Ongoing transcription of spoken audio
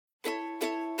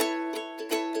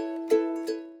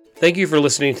Thank you for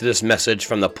listening to this message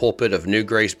from the pulpit of New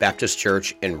Grace Baptist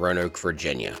Church in Roanoke,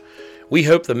 Virginia. We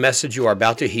hope the message you are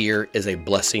about to hear is a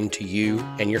blessing to you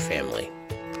and your family.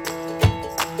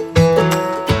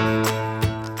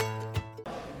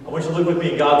 I want you to look with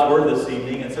me in God's Word this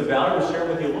evening. And so Valerie will share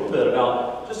with you a little bit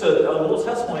about just a little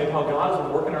testimony of how God has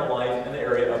been working in our life in the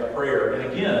area of prayer.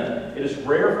 And again, it is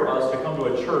rare for us to come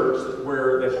to a church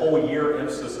where the whole year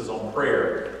emphasis is on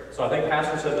prayer. So I think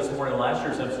Pastor said this morning, last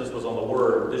year's emphasis was on the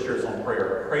Word, this year's on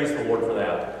prayer. Praise the Lord for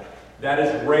that. That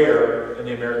is rare in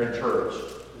the American church,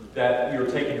 that you're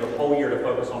taking your whole year to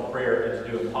focus on prayer and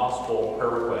to do impossible prayer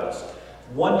requests.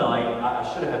 One night,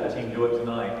 I should have had the team do it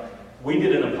tonight, we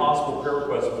did an impossible prayer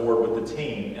request board with the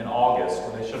team in August,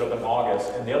 when they showed up in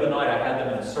August. And the other night I had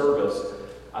them in a service.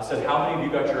 I said, how many of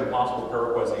you got your impossible prayer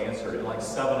requests answered? And like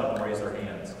 7 of them raised their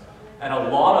hands. And a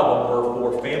lot of them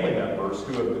were for family members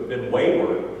who have been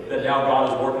wayward, that now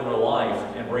God is working in their life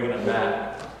and bringing them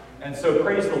back. And so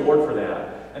praise the Lord for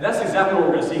that. And that's exactly what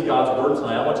we're going to see in God's Word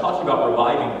tonight. I want to talk to you about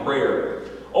reviving prayer.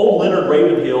 Old Leonard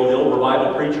Ravenhill, the old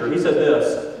revival preacher, he said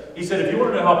this. He said, if you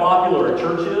want to know how popular a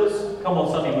church is, come on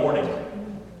Sunday morning.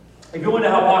 If you want to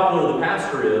know how popular the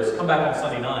pastor is, come back on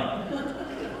Sunday night.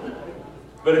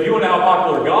 But if you want to know how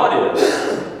popular God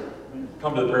is,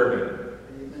 come to the prayer meeting.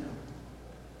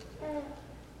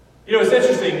 You know, it's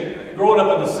interesting, growing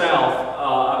up in the South,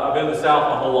 I've been in the South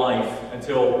my whole life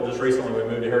until just recently we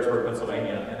moved to Harrisburg,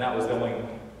 Pennsylvania, and that was the only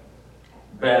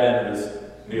bad end of this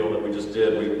deal that we just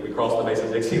did. We crossed the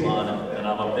Mason-Dixie line and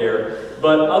I'm up there.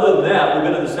 But other than that, we've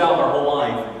been in the South our whole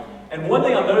life. And one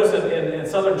thing I've noticed in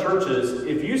Southern churches,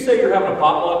 if you say you're having a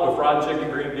potluck with fried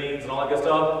chicken, green beans, and all that good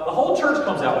stuff, the whole church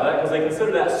comes out with that because they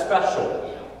consider that special.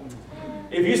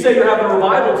 If you say you're having a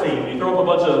revival team, you throw up a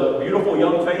bunch of beautiful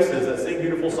young faces that sing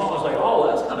beautiful songs, like, oh,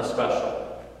 that's kind of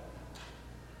special.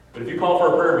 But if you call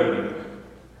for a prayer meeting,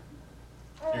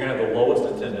 you're going to have the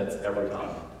lowest attendance every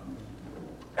time.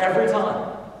 Every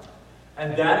time.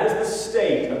 And that is the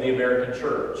state of the American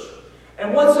church.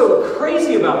 And what's so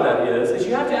crazy about that is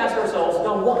you have to ask ourselves,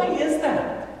 now why is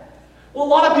that? Well, a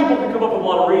lot of people can come up with a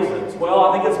lot of reasons. Well,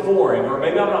 I think it's boring, or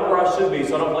maybe I'm not where I should be,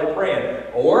 so I don't like praying.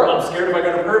 Or I'm scared if I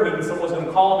go to a prayer meeting, someone's going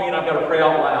to call me and I've got to pray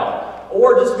out loud.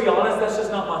 Or just to be honest, that's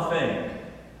just not my thing.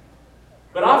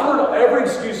 But I've heard every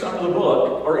excuse under the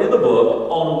book, or in the book,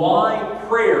 on why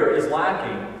prayer is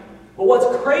lacking. But what's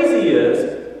crazy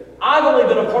is, I've only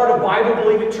been a part of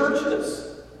Bible-believing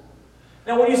churches.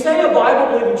 Now, when you say a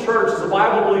Bible-believing church is a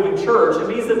Bible-believing church, it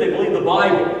means that they believe the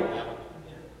Bible.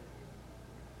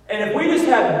 And if we just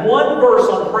had one verse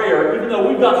on prayer, even though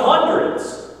we've got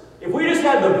hundreds, if we just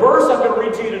had the verse I'm going to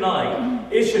read to you tonight,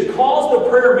 it should cause the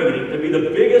prayer meeting to be the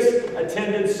biggest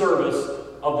attended service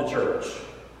of the church.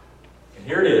 And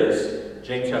here it is,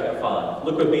 James chapter 5.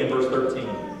 Look with me in verse 13.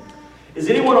 Is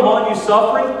anyone among you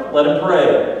suffering? Let him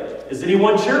pray. Is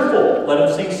anyone cheerful? Let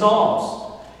him sing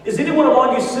psalms. Is anyone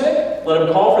among you sick? Let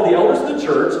him call for the elders of the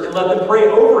church and let them pray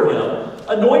over him,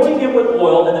 anointing him with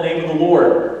oil in the name of the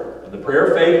Lord. And the prayer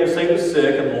of faith will save the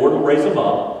sick, and the Lord will raise him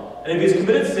up. And if he has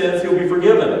committed sins, he will be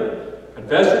forgiven.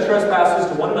 Confess your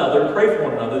trespasses to one another, pray for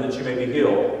one another that you may be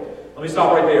healed. Let me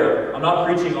stop right there. I'm not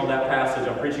preaching on that passage.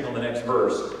 I'm preaching on the next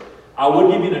verse. I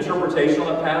would give you an interpretation on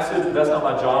that passage, but that's not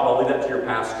my job. I'll leave that to your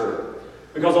pastor.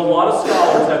 Because a lot of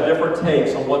scholars have different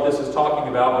takes on what this is talking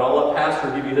about, but I'll let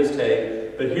Pastor give you his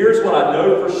take. But here's what I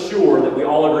know for sure that we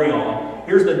all agree on.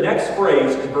 Here's the next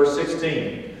phrase in verse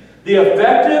 16. The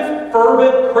effective,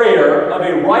 fervent prayer of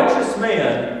a righteous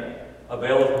man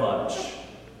availeth much.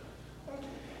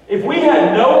 If we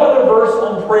had no other verse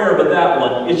on prayer but that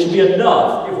one, it should be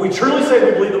enough, if we truly say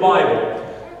we believe the Bible,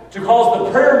 to cause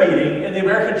the prayer meeting in the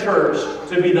American church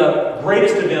to be the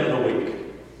greatest event of the week.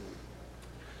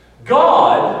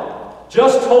 God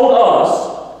just told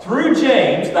us, through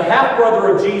James, the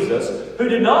half-brother of Jesus, who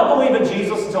did not believe in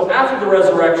Jesus until after the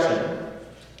resurrection.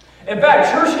 In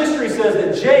fact, church history says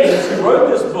that James, who wrote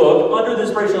this book under the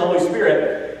inspiration of the Holy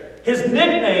Spirit, his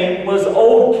nickname was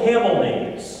Old Camel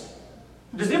Knees.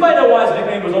 Does anybody know why his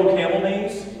nickname was Old Camel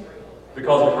Knees?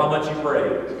 Because of how much he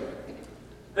prayed.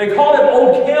 They called him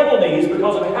Old Camel Knees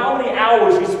because of how many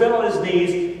hours he spent on his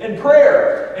knees in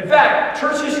prayer. In fact,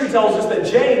 church history tells us that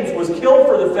James was killed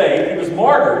for the faith. He was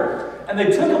martyred. And they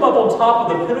took him up on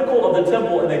top of the pinnacle of the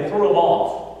temple and they threw him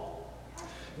off.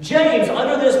 James,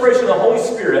 under the inspiration of the Holy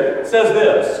Spirit, says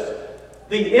this: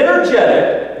 the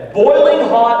energetic, boiling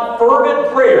hot,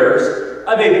 fervent prayers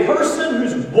of a person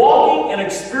who's walking in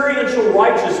experiential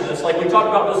righteousness, like we talked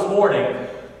about this morning,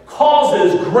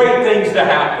 causes great things to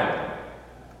happen.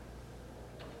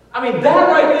 I mean, that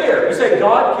right there. You say,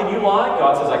 God, can you lie?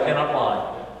 God says, I cannot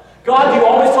lie. God, do you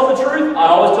always tell the truth? I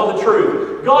always tell the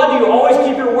truth. God, do you always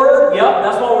keep your word? Yep,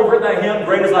 that's why we've written that hymn,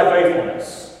 Great is Thy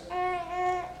Faithfulness.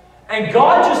 And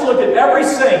God just looked at every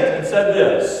saint and said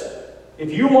this,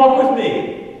 if you walk with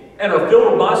me and are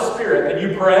filled with my Spirit and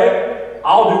you pray,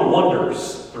 I'll do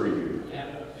wonders through you. Yeah.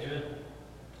 Amen.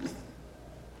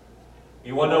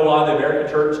 You want to know why the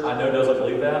American church, I know, doesn't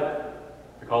believe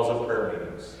that? Because of prayer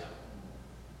meetings.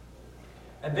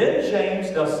 And then James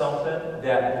does something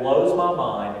that blows my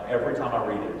mind every time I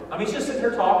read it. I mean, he's just sitting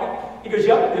here talking. He goes,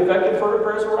 yeah, the effective fervent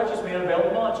prayers of a righteous man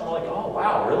availeth much. And we're like, oh,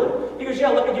 wow, really? He goes, yeah,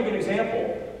 let me give you an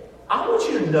example. I want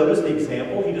you to notice the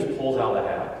example he just pulls out of the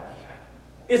hat.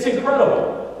 It's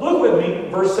incredible. Look with me,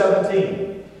 verse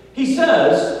 17. He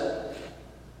says,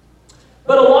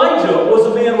 but Elijah was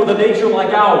a man with a nature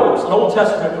like ours, an Old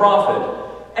Testament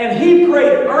prophet, and he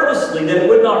prayed earnestly that it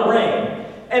would not rain.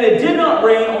 And it did not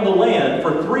rain on the land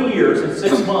for 3 years and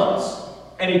 6 months.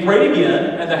 And he prayed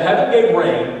again, and the heaven gave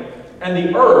rain, and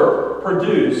the earth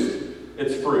produced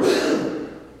its fruit.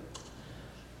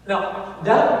 Now,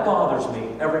 that bothers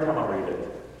me every time I read it.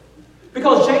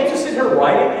 Because James is sitting here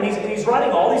writing, and he's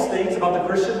writing all these things about the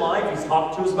Christian life. He's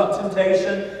talked to us about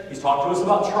temptation. He's talked to us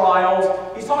about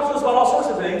trials. He's talked to us about all sorts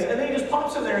of things. And then he just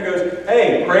pops in there and goes,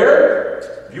 hey,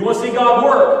 prayer, if you want to see God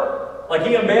work, like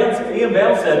Ian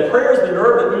Bound said, prayer is the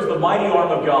nerve that moves the mighty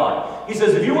arm of God. He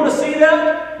says, if you want to see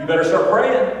that, you better start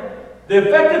praying. The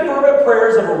effective fervent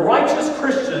prayers of a righteous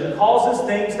Christian causes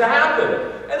things to happen.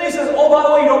 And then he says, oh, by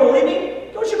the way, you don't believe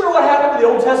me? Don't you remember what happened to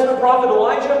the Old Testament prophet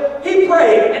Elijah? He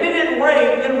prayed, and it didn't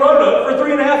rain in Roanoke for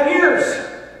 3.5 years.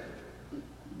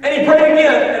 And he prayed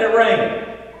again, and it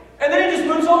rained. And then he just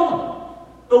moves on.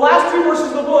 The last 2 verses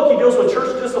of the book, he deals with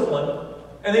church discipline,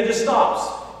 and then he just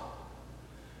stops.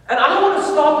 And I want to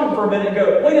stop him for a minute and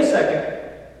go, wait a second,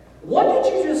 what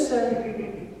did you just say?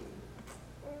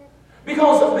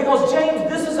 Because James,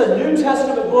 this is a New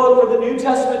Testament book for the New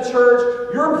Testament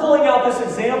church. You're pulling out this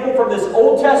example from this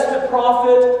Old Testament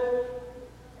prophet,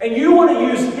 and you want to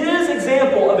use his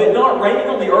example of it not raining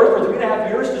on the earth for 3.5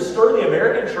 years to stir the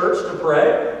American church to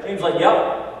pray? James is like,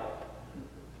 yep.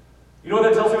 You know what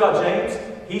that tells me about James?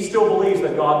 He still believes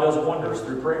that God does wonders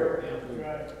through prayer.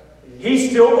 He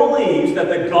still believes that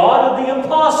the God of the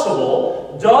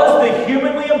impossible does the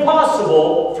humanly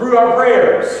impossible through our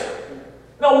prayers.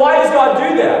 Now, why does God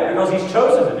do that? Because He's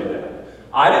chosen to do that.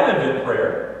 I didn't invent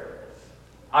prayer.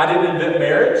 I didn't invent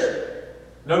marriage.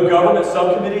 No government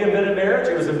subcommittee invented marriage.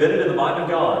 It was invented in the mind of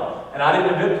God. And I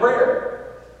didn't invent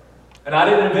prayer. And I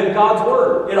didn't invent God's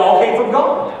Word. It all came from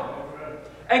God.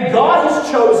 And God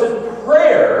has chosen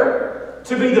prayer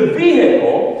to be the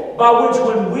vehicle by which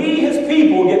when we, His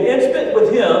people, get intimate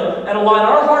with Him and align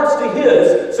our hearts to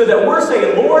His so that we're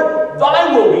saying, Lord,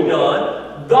 Thy will be done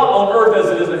on earth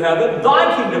as it is in heaven.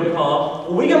 Thy kingdom come.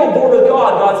 When we get on board with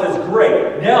God, God says,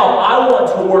 great. Now I want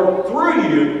to work through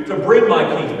you to bring my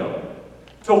kingdom,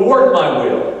 to work my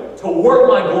will, to work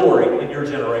my glory in your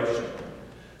generation.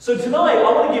 So tonight,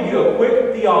 I want to give you a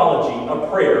quick theology of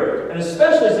prayer, and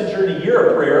especially since you're in a year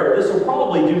of prayer, this will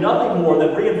probably do nothing more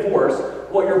than reinforce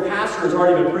what your pastor has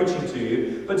already been preaching to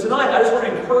you. But tonight, I just want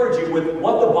to encourage you with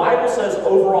what the Bible says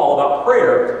overall about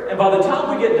prayer, and by the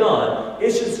time we get done,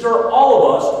 it should stir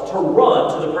all of us to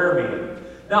run to the prayer meeting.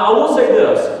 Now, I will say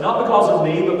this, not because of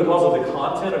me, but because of the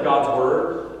content of God's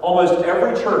Word. Almost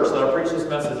every church that I preach this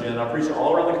message in, I preach it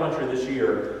all around the country this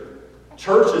year,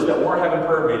 churches that weren't having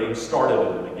prayer meetings started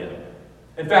them again.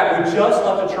 In fact, we just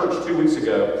left a church 2 weeks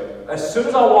ago. As soon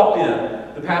as I walked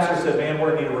in, the pastor said, man,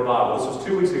 we're going to need a revival. This was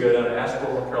 2 weeks ago down in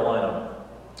Asheville, North Carolina,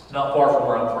 not far from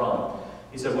where I'm from.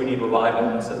 He said, we need revival.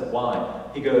 And I said, why?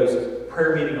 He goes,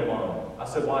 prayer meeting alone. I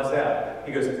said, why is that?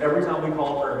 He goes, every time we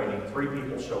call a prayer meeting, 3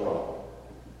 people show up.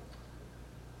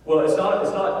 Well, it's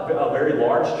not a very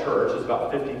large church. It's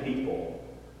about 50 people.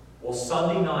 Well,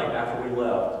 Sunday night after we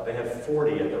left, they had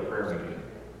 40 at their prayer meeting.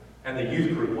 And the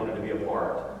youth group wanted to be a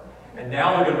part. And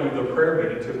now they're going to move the prayer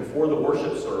meeting to before the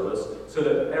worship service so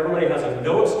that everybody has a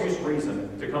no-excuse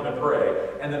reason to come and pray.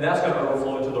 And then that's going to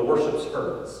overflow into the worship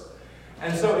service.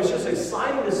 And so it's just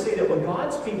exciting to see that when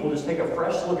God's people just take a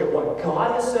fresh look at what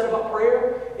God has said about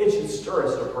prayer, it should stir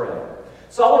us to pray.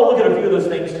 So I want to look at a few of those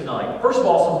things tonight. First of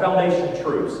all, some foundational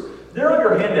truths. There on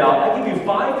your handout, I give you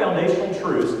 5 foundational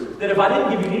truths that if I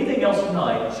didn't give you anything else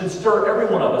tonight, should stir every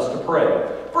one of us to pray.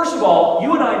 First of all,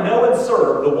 you and I know and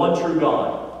serve the one true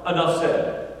God. Enough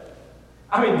said.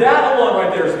 I mean, that alone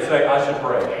right there is to say, I should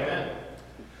pray. Amen.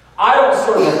 I don't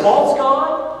serve a false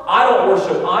God. I don't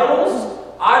worship idols.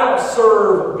 I don't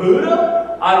serve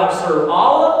Buddha. I don't serve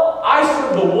Allah. I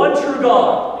serve the one true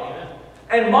God. Amen.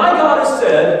 And my God has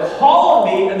said, call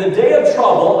on me in the day of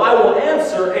trouble. I will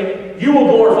answer and you will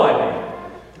glorify me.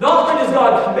 Not only does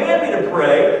God command me to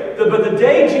pray, but the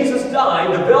day Jesus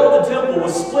died, the veil of the temple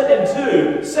was split in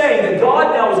two, saying that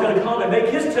God now was going to come and make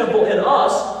His temple in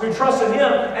us who trust in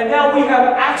Him, and now we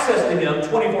have access to Him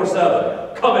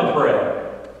 24/7. Come and pray.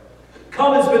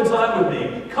 Come and spend time with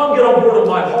me. Come get on board with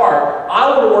my heart. I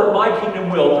want to work my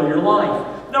kingdom will through your life.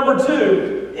 Number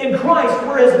two, in Christ,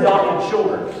 we're His adopted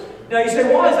children. Now you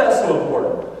say, why is that so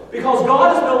important? Because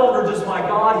God is no longer just my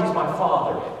God, He's my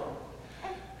Father.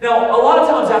 Now, a lot of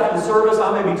times after the service,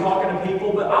 I may be talking to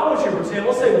people, but I want you to pretend,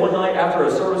 let's say one night after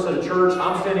a service at a church,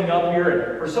 I'm standing up here,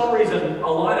 and for some reason, a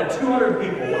line of 200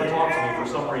 people want to talk to me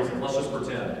for some reason. Let's just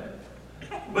pretend.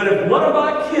 But if one of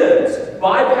my kids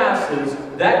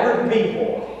bypasses that group of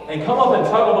people and come up and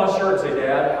tug on my shirt and say,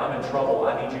 Dad, I'm in trouble,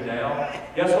 I need you now,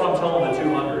 guess what I'm telling the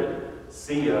 200?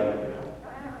 See ya.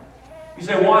 You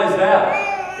say, why is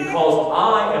that? Because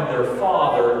I am their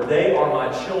father, they are my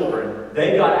children,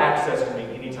 they got access to me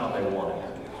anytime they wanted.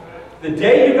 The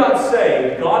day you got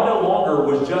saved, God no longer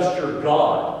was just your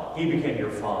God, He became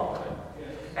your Father.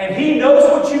 And He knows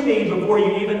what you need before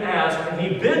you even ask, and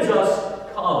He bids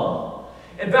us come.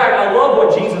 In fact, I love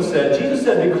what Jesus said. Jesus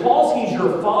said, because He's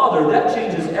your Father, that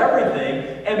changes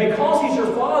everything. And because He's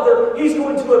your Father, He's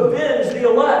going to avenge the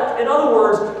elect. In other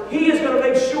words, He is going to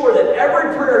make sure that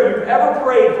every prayer you've ever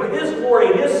prayed for His glory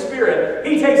and His Spirit,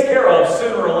 He takes care of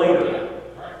sooner or later.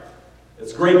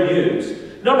 It's great news.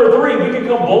 Number three, we can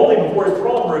come boldly before His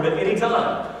throne room at any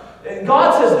time.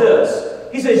 God says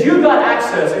this. He says, you've got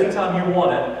access anytime you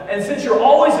want it. And since you're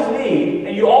always in need,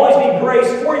 and you always need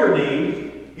grace for your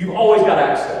need, you've always got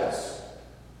access.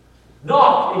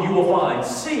 Knock and you will find.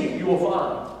 Seek, you will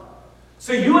find.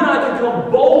 So you and I can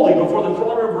come boldly before the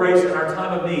throne of grace in our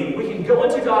time of need. We can go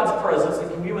into God's presence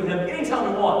and commune with Him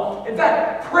anytime we want. In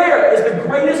fact, prayer is the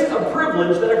greatest of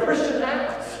privilege that a Christian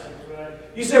has.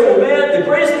 You say, well, man, the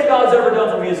greatest thing God's ever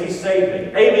done for me is He saved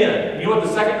me. Amen. You know what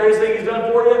the second greatest thing He's done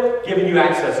for you? Giving you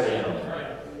access to Him.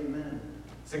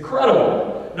 It's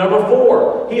incredible. Number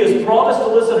four, He has promised to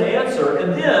listen and answer.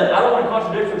 And then, I don't want to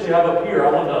contradict what you have up here.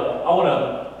 I want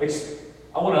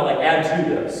to like add to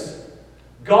this.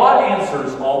 God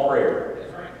answers all prayer.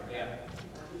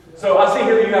 So I see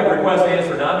here you have request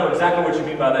answered. Now I know exactly what you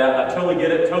mean by that. I totally get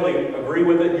it, totally agree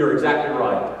with it. You're exactly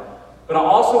right. But I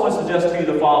also want to suggest to you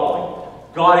the following.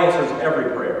 God answers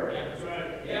every prayer.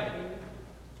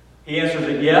 He answers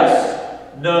it yes,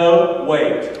 no,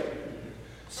 wait.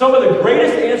 Some of the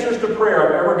greatest answers to prayer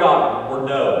I've ever gotten were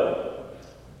no.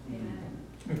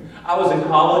 I was in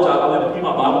college. I went to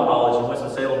Piedmont Bible College in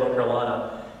Winston-Salem, North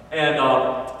Carolina. And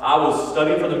I was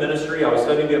studying for the ministry. I was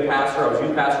studying to be a pastor. I was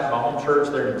youth pastor at my home church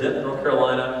there in Denton, North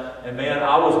Carolina. And man,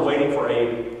 I was waiting for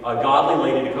a godly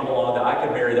lady to come along that I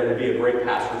could marry that would be a great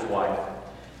pastor's wife.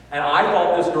 And I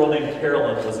thought this girl named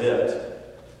Carolyn was it.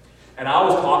 And I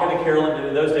was talking to Carolyn.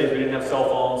 In those days, we didn't have cell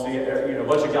phones. So you know, a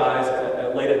bunch of guys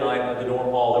late at night at the dorm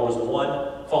hall. There was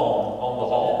one phone on the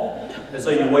hall. And so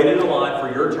you waited in line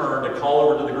for your turn to call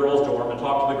over to the girls' dorm and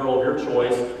talk to the girl of your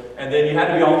choice. And then you had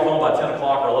to be off the phone by 10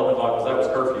 o'clock or 11 o'clock because that was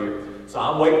curfew. So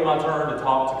I'm waiting my turn to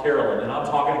talk to Carolyn. And I'm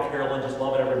talking to Carolyn, just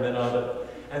loving every minute of it.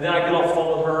 And then I get off the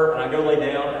phone with her, and I go lay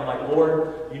down, and I'm like,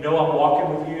 Lord, you know I'm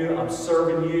walking with you. I'm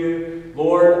serving you.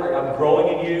 Lord, I'm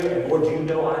growing in you. And Lord, you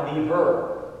know I need her.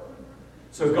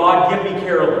 So God, give me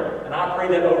Carolyn. And I pray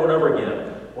that over and over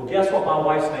again. Well, guess what my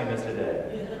wife's name is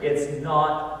today? It's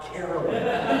not Carolyn.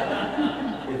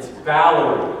 It's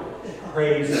Valerie.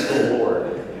 Praise the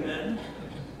Lord.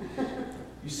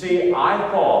 You see, I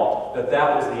thought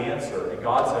that was the answer. And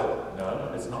God said,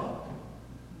 no, it's not.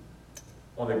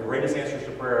 One of the greatest answers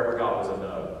to prayer I ever got was a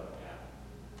no.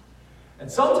 And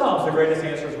sometimes the greatest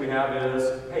answers we have is,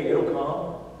 hey, it'll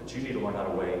come, but you need to learn how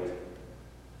to wait.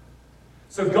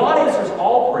 So God answers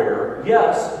all prayer,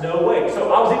 yes, no, wait.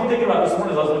 So I was even thinking about this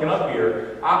morning as I was looking up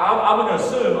here. I'm going to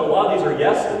assume a lot of these are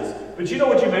yeses. But you know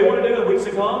what you may want to do in the weeks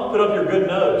to come? Put up your good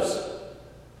no's.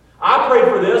 I prayed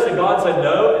for this and God said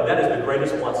no, and that is the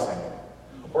greatest blessing.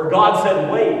 Or God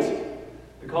said wait.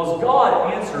 Because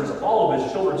God answers all of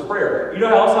His children's prayer. You know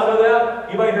how else I know that?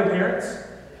 Anybody here parents?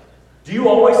 Do you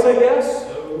always say yes?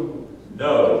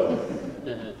 No.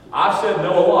 I've said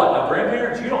no a lot. Now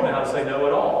grandparents, you don't know how to say no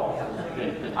at all.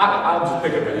 I'm just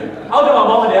picking on you. I looked at my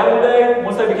mom and dad one day,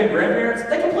 once they became grandparents,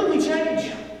 they completely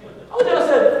changed. I looked at them and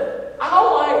said,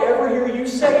 all I ever hear you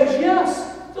say is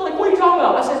yes. They're like, what are you talking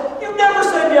about? I said, you never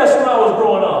said yes when I was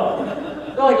growing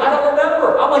up. They're like, I don't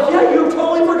remember. I'm like, yeah, you've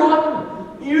totally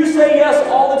forgotten. You say yes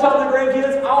all the time to the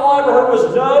grandkids. All I ever heard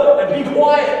was no and be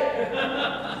quiet.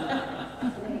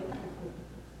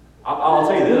 I'll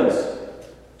tell you this.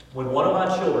 When one of my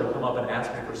children come up and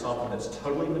ask me for something that's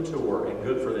totally mature and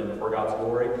good for them for God's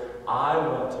glory, I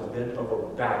want to bend over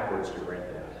backwards to grant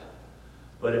that.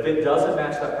 But if it doesn't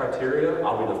match that criteria,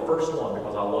 I'll be the first one,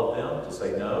 because I love them, to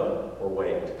say no or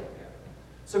wait.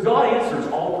 So God answers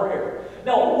all prayer.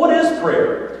 Now, what is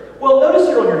prayer? Well, notice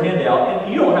here on your handout,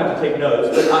 and you don't have to take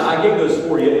notes, but I gave those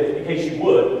for you in case you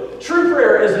would. True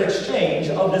prayer is an exchange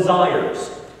of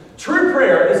desires. True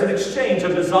prayer is an exchange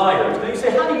of desires. Now you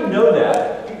say, how do you know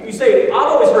that? You say, I've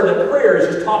always heard that prayer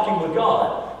is just talking with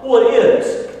God. Well, it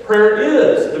is. Prayer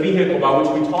is the vehicle by which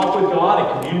we talk with God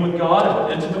and commune with God and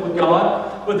we're intimate with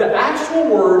God. But the actual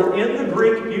word in the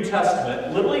Greek New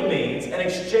Testament literally means an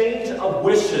exchange of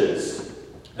wishes.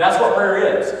 That's what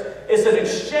prayer is. It's an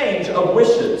exchange of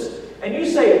wishes. And you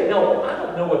say, no, I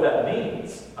don't know what that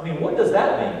means. I mean, what does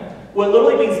that mean? Well, it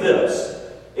literally means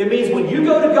this. It means when you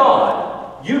go to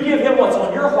God, you give Him what's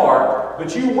on your heart,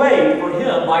 but you wait for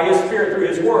Him by His Spirit through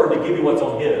His Word to give you what's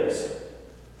on His.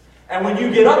 And when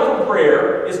you get up from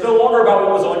prayer, it's no longer about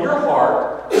what was on your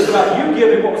heart. It's about you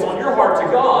giving what was on your heart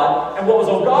to God, and what was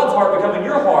on God's heart becoming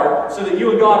your heart, so that you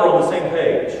and God are on the same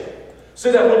page.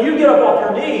 So that when you get up off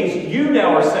your knees, you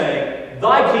now are saying,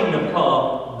 Thy kingdom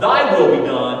come, Thy will be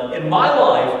done in my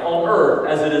life on earth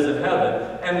as it is in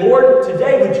heaven. And Lord,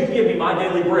 today would you give me my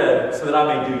daily bread so that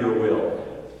I may do your will.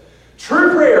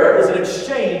 True prayer is an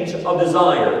exchange of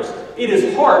desires. It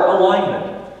is heart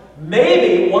alignment.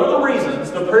 Maybe one of the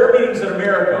reasons the prayer meetings in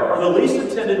America are the least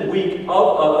attended week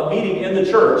of a meeting in the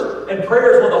church, and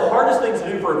prayer is one of the hardest things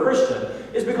to do for a Christian,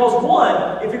 is because,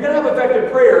 one, if you're going to have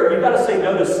effective prayer, you've got to say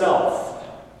no to self.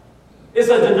 It's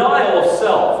a denial of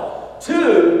self.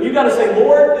 Two, you've got to say,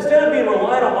 Lord, instead of being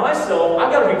reliant on myself,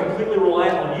 I've got to be completely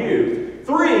reliant on you.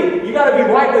 Three, you've got to be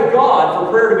right with God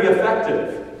for prayer to be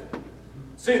effective.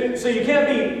 So you can't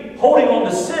be holding on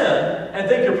to sin and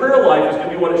think your prayer life is going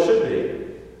to be what it should be.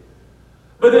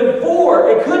 But then four,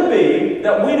 it could be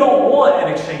that we don't want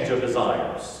an exchange of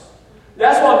desires.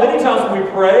 That's why many times when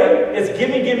we pray, it's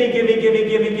gimme, gimme, gimme, gimme,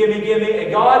 gimme, gimme, gimme.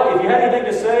 And God, if you have anything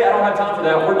to say, I don't have time for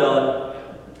that. We're done.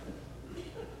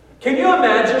 Can you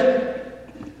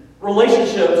imagine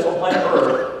relationships on planet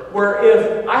Earth where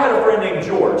if I had a friend named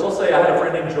George, let's say I had a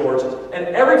friend named George, and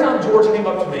every time George came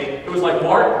up to me, it was like,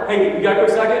 Mark, hey, you got a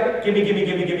quick second? Gimme, gimme,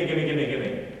 gimme, gimme, gimme, gimme,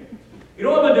 gimme. You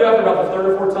know what I'm going to do after about the third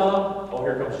or fourth time? Oh,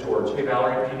 here comes George. Hey,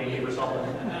 Valerie, do you need me for something?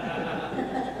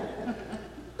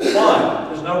 Why?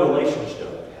 There's no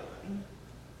relationship.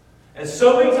 And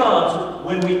so many times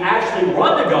when we actually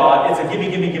run to God, it's a gimme,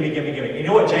 gimme, gimme, gimme, gimme. You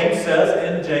know what James says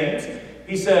in James?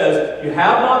 He says, you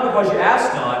have not because you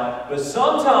ask not, but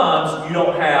sometimes you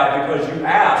don't have because you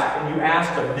ask, and you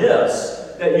ask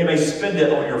amiss, that you may spend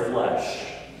it on your flesh.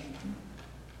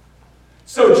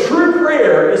 So true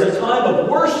prayer is a time of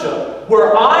worship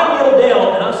where I kneel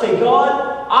down and I say, God,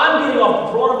 I'm getting off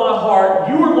the throne of my heart.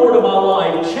 You are Lord of my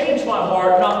life. Change my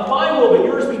heart. Not my will, but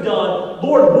yours be done.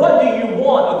 Lord, what do you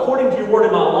want according to your word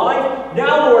in my life?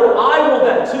 Now, Lord, I want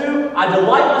that too. I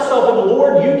delight myself in the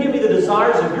Lord. You give me the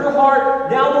desires of your heart.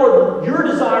 Now, Lord, your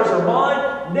desires are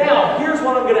mine. Now, here's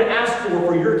what I'm going to ask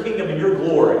for your kingdom and your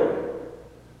glory.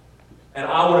 And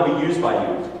I want to be used by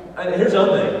you. And here's the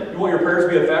other thing. You want your prayers to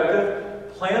be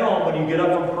effective? Plan on when you get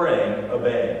up from praying,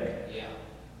 obeying. Yeah.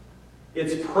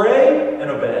 It's pray and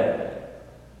obey.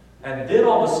 And then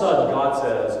all of a sudden God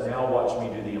says, now watch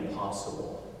me do the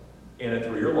impossible in and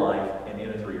through your life and in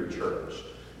and through your church.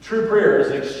 True prayer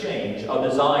is an exchange of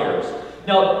desires.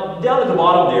 Now, down at the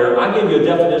bottom there, I gave you a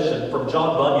definition from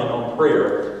John Bunyan on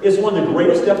prayer. It's one of the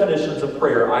greatest definitions of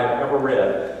prayer I've ever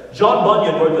read. John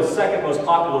Bunyan wrote the second most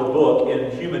popular book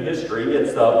in human history.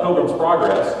 It's the Pilgrim's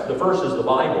Progress. The first is the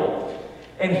Bible.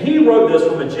 And he wrote this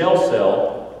from a jail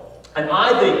cell, and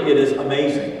I think it is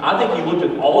amazing. I think he looked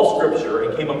at all of Scripture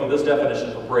and came up with this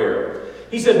definition for prayer.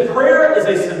 He said, prayer is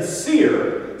a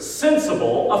sincere,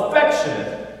 sensible,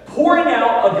 affectionate pouring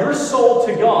out of your soul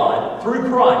to God through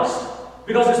Christ.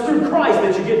 Because it's through Christ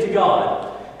that you get to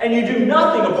God. And you do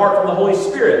nothing apart from the Holy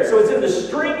Spirit. So it's in the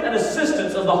strength and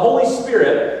assistance of the Holy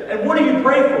Spirit. And what do you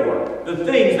pray for? The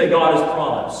things that God has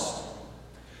promised.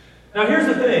 Now here's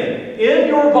the thing. In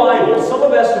your Bible, some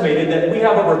have estimated that we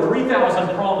have over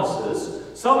 3,000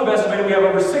 promises. Some have estimated we have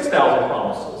over 6,000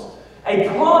 promises. A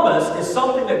promise is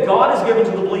something that God has given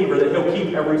to the believer that He'll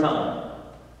keep every time.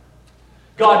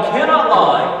 God cannot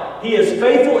lie. He is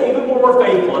faithful, even when we're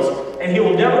faithless, and He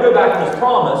will never go back on His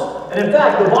promise. And in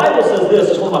fact, the Bible says this.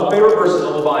 It's one of my favorite verses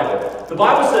in the Bible. The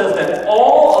Bible says that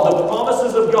all of the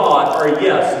promises of God are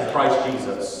yes in Christ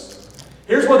Jesus.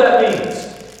 Here's what that means.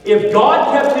 If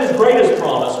God kept His greatest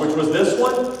promise, which was this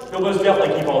one, He'll most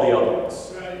definitely keep all the other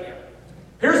ones.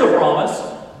 Here's a promise.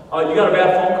 You got a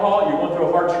bad phone call. You're going through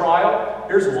a hard trial.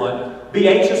 Here's one. be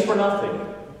anxious for nothing.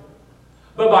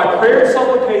 But by prayer and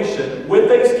supplication, with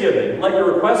thanksgiving, let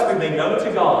your requests be made known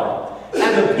to God.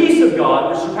 And the peace of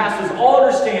God, which surpasses all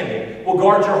understanding, will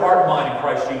guard your heart and mind in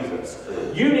Christ Jesus.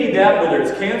 You need that whether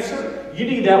it's cancer. You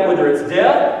need that whether it's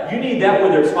death. You need that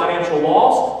whether it's financial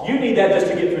loss. You need that just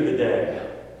to get through the day.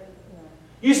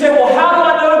 You say, well, how do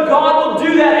I know God will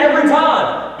do that every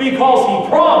time? Because He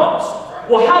promised.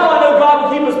 Well, how do I know God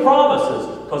will keep His promises?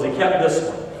 Because He kept this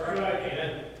one.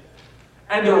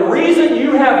 And the reason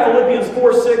you have Philippians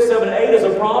 4, 6, 7, 8 as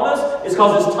a promise is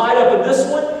because it's tied up in this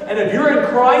one. And if you're in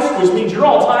Christ, which means you're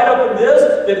all tied up in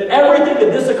this, then everything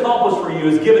that this accomplished for you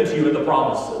is given to you in the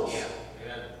promises.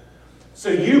 Yeah. So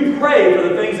you pray for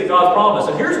the things that God's promised.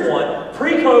 And here's one.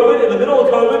 Pre-COVID, in the middle of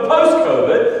COVID,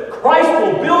 post-COVID, Christ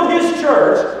will build His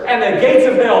church and the gates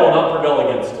of hell will not prevail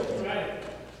against it.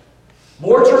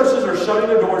 More churches are shutting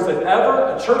their doors than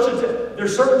ever.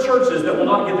 There's certain churches that will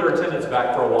not get their attendance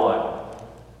back for a while.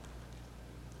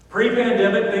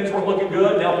 Pre-pandemic, things weren't looking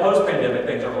good. Now, post-pandemic,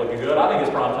 things aren't looking good. I think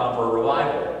it's prime time for a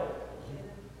revival.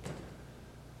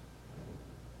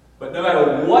 But no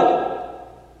matter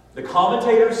what the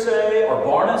commentators say or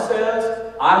Barna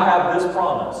says, I have this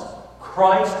promise.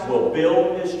 Christ will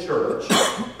build His church,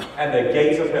 and the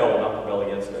gates of hell will not prevail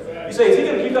against it. You say, is He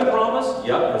going to keep that promise?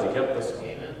 Yep, because He kept this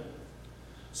one.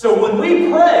 So when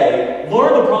we pray,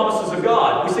 learn the promises of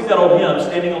God. We sing that old hymn,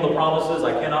 standing on the promises,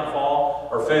 I cannot fall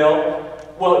or fail.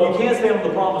 Well, you can't stand on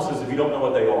the promises if you don't know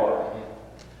what they are.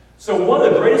 So one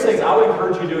of the greatest things I would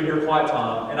encourage you to do in your quiet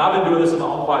time, and I've been doing this in my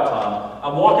own quiet time,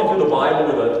 I'm walking through the Bible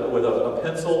with a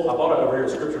pencil. I bought it over here at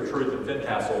Scripture Truth in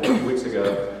Fincastle a few weeks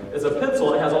ago. It's a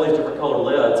pencil, and it has all these different color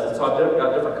leads, and so I've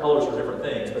got different colors for different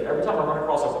things. But every time I run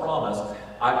across a promise,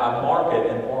 I mark it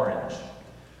in orange.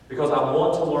 Because I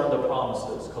want to learn the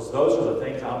promises, because those are the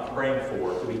things I'm praying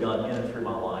for to be done in and through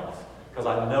my life. Because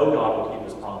I know God will keep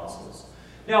His promises.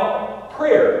 Now,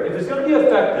 prayer, if it's going to be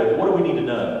effective, what do we need to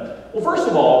know? Well, first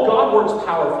of all, God works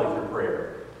powerfully through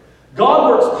prayer. God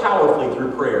works powerfully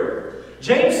through prayer.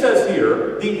 James says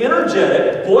here, the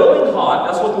energetic, boiling hot,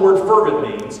 that's what the word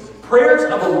fervent means, prayers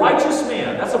of a righteous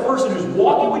man, that's a person who's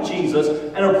walking with Jesus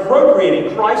and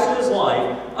appropriating Christ in his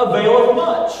life, availeth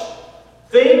much.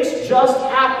 Things just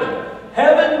happen.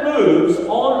 Heaven moves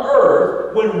on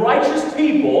earth when righteous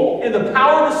people, in the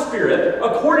power of the Spirit,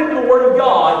 according to the Word of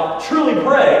God, truly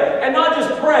pray. And not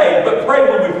just pray, but pray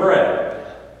when we pray.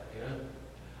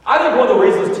 I think one of the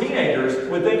reasons teenagers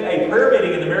would think a prayer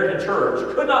meeting in the American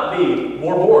church could not be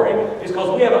more boring is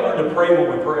because we haven't learned to pray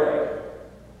when we pray.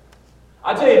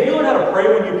 I tell you, if you learn how to pray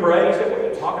when you pray, you say, what are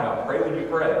you talking about? Pray when you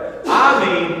pray. I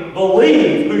mean,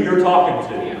 believe who you're talking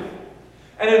to.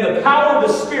 And in the power of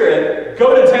the Spirit,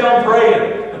 go to town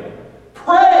praying.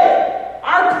 Pray!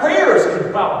 Our prayers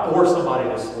can about bore somebody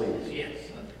to sleep. Yes.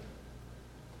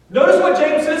 Notice what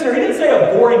James says here. He didn't say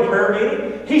a boring prayer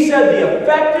meeting. He said the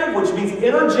effective, which means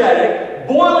energetic,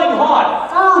 boiling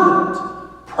hot,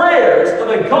 fervent prayers of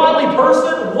a godly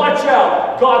person. Watch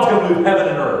out. God's going to move heaven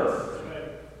and earth.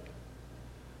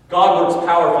 God works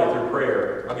powerfully through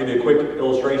prayer. I'll give you a quick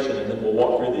illustration and then we'll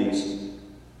walk through these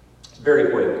very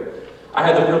quick. I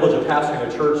had the privilege of pastoring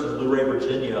a church in Blue Ray,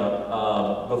 Virginia,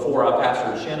 before I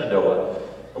pastored Shenandoah.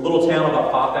 A little town,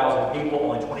 about 5,000 people,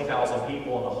 only 20,000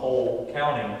 people in the whole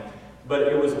county. But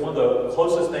it was one of the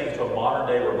closest things to a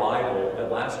modern-day revival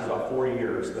that lasted about 4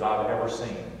 years that I've ever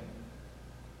seen.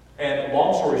 And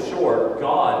long story short,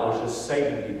 God was just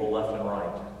saving people left and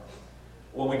right.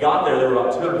 When we got there were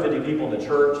about 250 people in the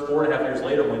church. 4.5 years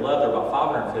later, when we left, there were about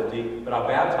 550. But I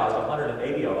baptized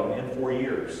 180 of them in 4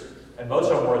 years. And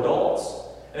most of them were adults.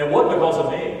 And it wasn't because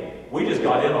of me. We just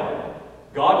got in on it.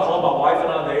 God called my wife and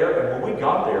I there, and when we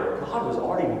got there, God was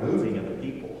already moving in the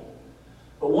people.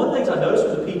 But one of the things I noticed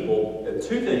with the people,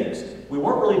 two things. We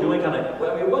weren't really doing it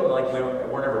wasn't like we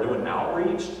weren't ever doing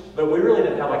outreach, but we really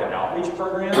didn't have like an outreach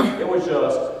program. It was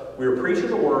just, we were preaching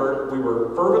the word, we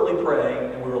were fervently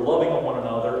praying, and we were loving on one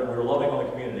another, and we were loving on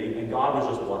the community, and God was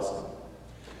just blessing.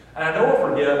 And I never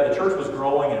forget, the church was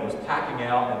growing and it was packing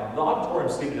out, and the auditorium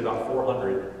seated about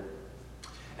 400.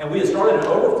 And we had started an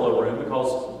overflow room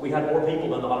because we had more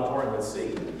people than the auditorium would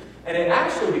seat. And it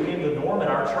actually became the norm in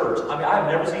our church. I mean,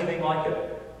 I've never seen anything like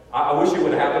it. I wish it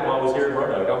would have happened while I was here in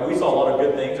Roanoke. I mean, we saw a lot of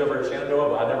good things over at Shenandoah,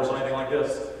 but I never saw anything like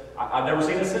this. I've never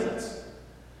seen a sentence.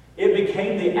 It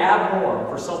became the abnorm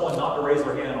for someone not to raise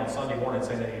their hand on Sunday morning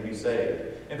saying they need to be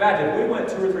saved. In fact, if we went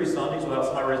 2 or 3 Sundays without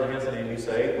somebody raising their hand saying they need to be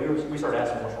saved, we started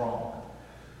asking what's wrong.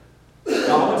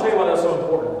 Now, I'm going to tell you why that's so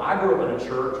important. I grew up in a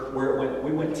church where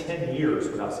we went 10 years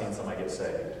without seeing somebody get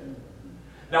saved.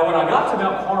 Now, when I got to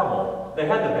Mount Carmel, they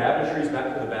had the baptistries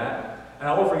back to the back. And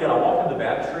I won't forget, I walked into the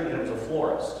baptistry and it was a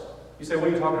florist. You say, what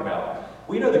are you talking about?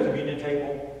 Well, you know the communion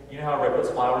table? You know how everybody puts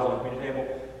flowers on the communion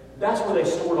table? That's where they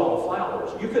stored all the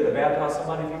flowers. You couldn't have baptized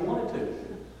somebody if you wanted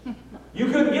to. You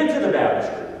couldn't get to the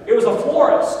baptistry. It was a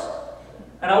forest.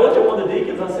 And I looked at one of the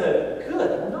deacons, I said,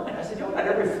 good night. I said, y'all got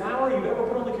every flower you've ever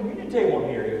put on the communion table in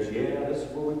here. He goes, yeah, this is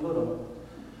where we put them.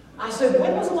 I said,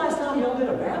 when was the last time y'all did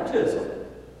a baptism?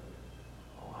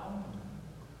 Oh,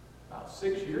 about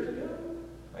 6 years ago,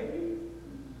 maybe.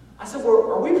 I said,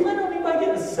 well, are we planning on anybody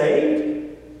getting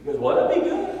saved? He goes, well, that'd be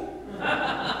good.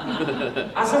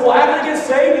 I said, well, after they get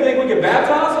saved, you think we can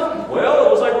baptize them? Well, it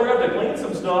looks like we're going to have to clean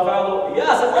some stuff out. Yeah,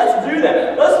 I said, let's do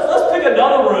that. Let's pick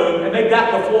another room and make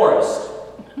that the forest.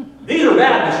 These are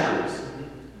baptistries.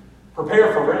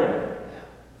 Prepare for rain.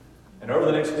 And over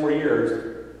the next 4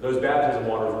 years, those baptism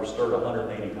waters were stirred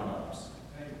 180 times.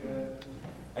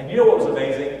 And you know what was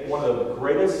amazing? One of the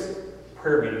greatest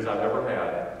prayer meetings I've ever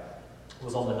had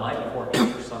was on the night before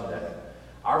Easter Sunday.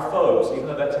 Our folks, even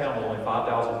though that town was only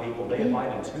 5,000 people, they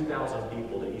invited 2,000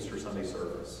 people to Easter Sunday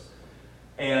service.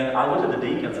 And I looked at the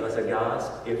deacons and I said, guys,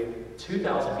 if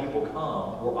 2,000 people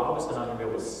come, we're obviously not going to be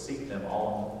able to seat them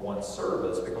all in one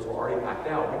service because we're already packed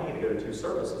out. We need to go to 2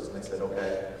 services. And they said,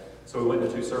 okay. So we went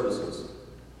to 2 services.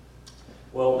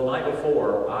 Well, the night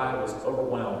before, I was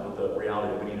overwhelmed with the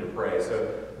reality that we needed to pray.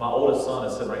 So my oldest son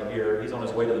is sitting right here. He's on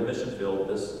his way to the mission field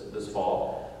this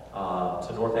fall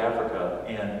to North Africa.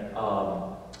 And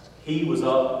he was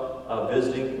up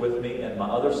visiting with me, and my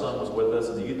other son was with us,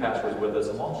 and the youth pastor was with us.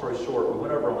 And long story short, we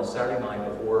went over on a Saturday night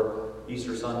before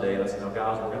Easter Sunday, and I said, no,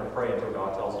 guys, we're going to pray until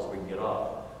God tells us we can get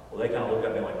up. Well, they kind of looked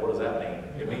at me like, what does that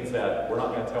mean? It means that we're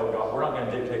not going to tell God, we're not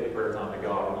going to dictate the prayer time to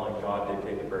God. We're going to let God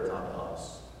dictate the prayer time to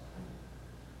us.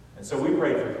 And so we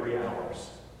prayed for 3 hours.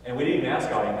 And we didn't even ask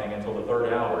God anything until the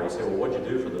 3rd hour. He said, well, what'd you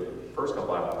do for the first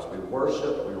couple hours? We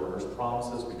worshiped, we rehearsed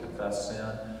promises, we confessed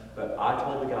sin. But I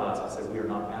told the guys, I said, we are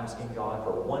not asking God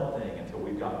for one thing until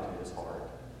we've gotten to his heart.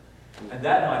 And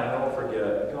that night, I don't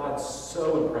forget, God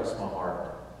so impressed my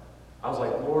heart. I was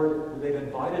like, Lord, they've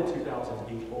invited 2,000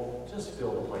 people. Just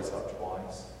fill the place up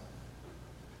twice.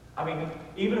 I mean,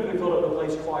 even if we filled up the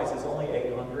place twice, it's only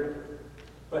 800.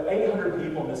 But 800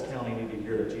 people in this county need to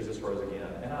hear that Jesus rose again.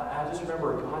 And I just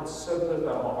remember God so put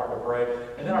that on my heart to pray.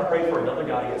 And then I prayed for another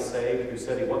guy to get saved who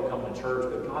said he wasn't coming to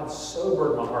church. But God so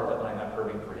burdened my heart that night, and I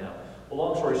prayed for him. Well,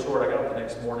 long story short, I got up the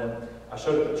next morning. I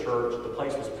showed up at church. The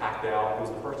place was packed out. It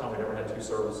was the first time we'd ever had 2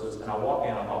 services. And I walked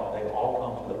in, I thought, they've all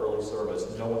come to the early service.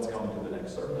 No one's coming to the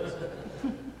next service.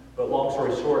 But long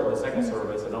story short, in the second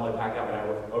service, it not only packed out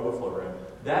an overflow room.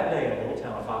 That day in a little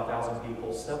town of 5,000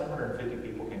 people, 750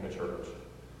 people came to church.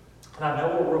 And I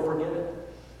know what we'll forget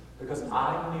it because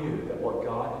I knew that what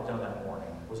God had done that morning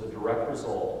was a direct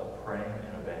result of praying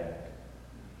and obeying.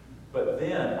 But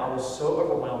then I was so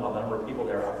overwhelmed by the number of people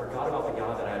there, I forgot about the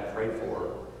guy that I had prayed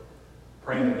for,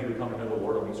 praying that he would come to know the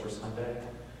Lord on Easter Sunday,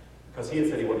 because he had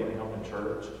said he wasn't even coming to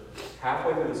church.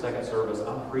 Halfway through the second service,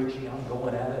 I'm preaching, I'm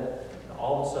going at it, and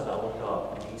all of a sudden I looked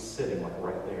up and he's sitting like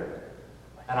right there.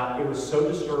 And it was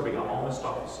so disturbing, I almost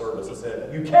stopped the service and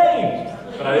said, you came!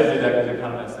 But I didn't do that because it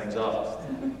kind of messed things up.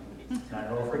 And I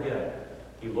never forget,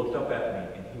 he looked up at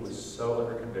me and he was so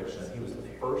under conviction. He was the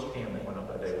first hand that went up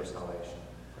that day for salvation.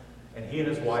 And he and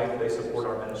his wife, they support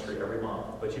our ministry every month.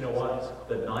 But you know what?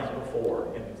 The night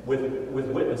before, and with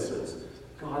witnesses,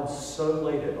 God so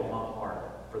laid it on my heart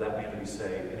for that man to be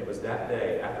saved. And it was that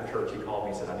day, after church, he called me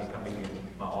and said, I need to come meet you in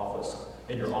my office,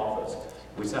 in your office.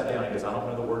 We sat down and he goes, I don't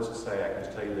know the words to say, I can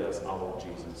just tell you this, I want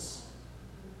Jesus.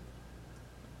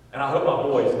 And I hope my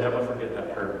boys never forget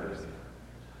that prayer meeting.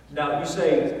 Now, you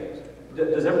say,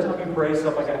 does every time you pray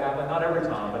stuff like that happen? Not every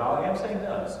time, but I am saying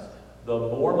this. The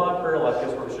more my prayer life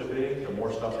gets where it should be, the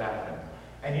more stuff's happening.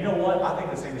 And you know what? I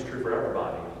think the same is true for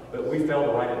everybody, but we fail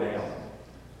to write it down.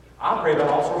 I pray about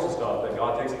all sorts of stuff that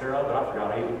God takes care of, but I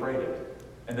forgot I even prayed it.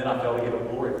 And then I fail to give him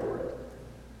glory for it.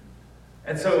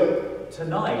 And so,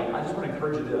 tonight, I just want to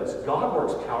encourage you this. God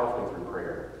works powerfully through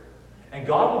prayer. And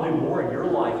God will do more in your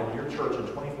life and your church in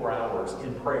 24 hours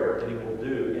in prayer than he will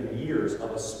do in years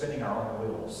of us spinning our own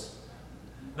wheels.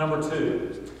 Number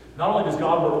 2, not only does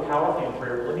God work powerfully in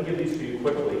prayer, let me give these to you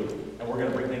quickly, and we're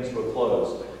going to bring things to a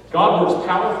close. God works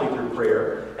powerfully through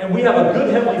prayer, and we have a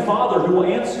good Heavenly Father who will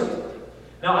answer.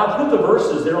 Now, I put the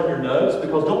verses there on your notes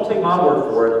because don't take my word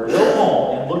for it. Go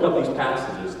home and look up these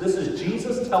passages. This is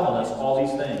Jesus telling us all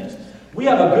these things. We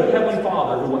have a good Heavenly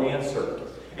Father who will answer.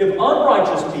 If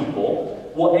unrighteous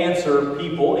people will answer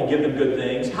people and give them good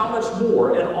things, how much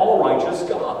more an all-righteous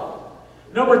God?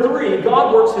 Number 3,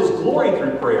 God works his glory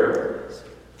through prayer.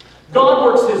 God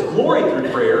works his glory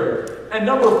through prayer. And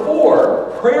number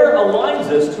 4, prayer aligns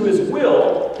us to his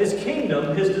will, his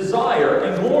kingdom, his desire,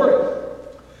 and glory.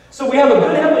 So we have a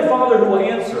good Heavenly Father who will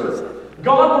answer.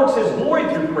 God works His glory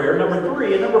through prayer, number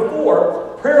 3. And number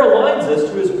 4, prayer aligns us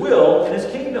to His will and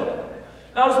His kingdom.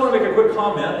 Now I just want to make a quick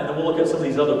comment, and then we'll look at some of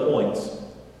these other points.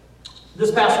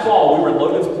 This past fall, we were in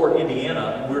Logansport,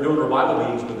 Indiana, and we were doing revival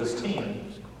meetings with this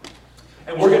team.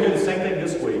 And we're going to do the same thing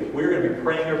this week. We're going to be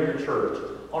praying over your church.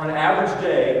 On an average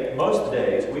day, most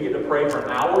days, we get to pray for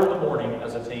an hour in the morning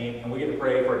as a team, and we get to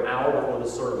pray for an hour before the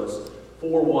service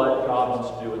for what God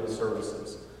wants to do in the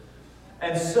services.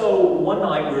 And so one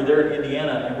night we were there in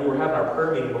Indiana, and we were having our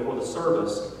prayer meeting before the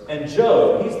service. And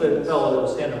Joe, he's the fellow that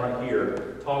was standing right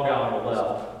here, tall guy on the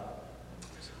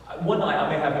left. One night, I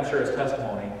may have him share his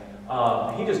testimony.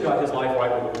 He just got his life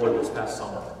right with the Lord this past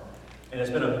summer. And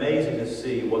it's been amazing to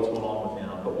see what's going on with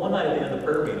him. But one night at the end of the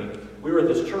prayer meeting, we were at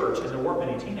this church, and there weren't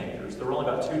many teenagers. There were only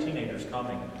about 2 teenagers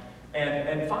coming.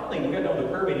 And finally, we got done with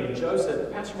the prayer meeting, and Joe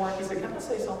said, Pastor Mark, he said, can I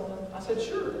say something? I said,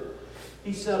 sure.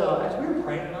 He said, as we were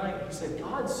praying tonight, he said,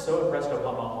 God's so impressed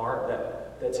upon my heart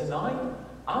that tonight,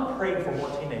 I'm praying for more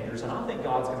teenagers, and I think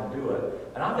God's going to do it.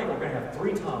 And I think we're going to have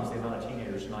 3 times the amount of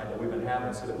teenagers tonight that we've been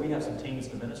having so that we have some teens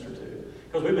to minister to.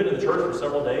 Because we've been in the church for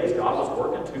several days. God was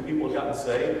working. 2 people had gotten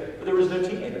saved, but there was no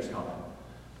teenagers coming.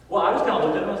 Well, I just kind of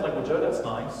looked at him and I was like, well, Joe, that's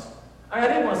nice. I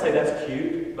didn't want to say that's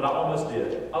cute, but I almost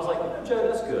did. I was like, Joe,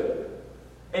 that's good.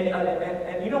 And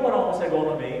you know what I almost had going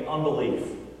on me?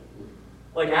 Unbelief.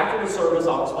 Like after the service,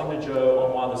 I'll explain to Joe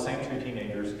on why the same 2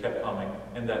 teenagers kept coming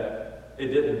and that it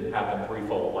didn't happen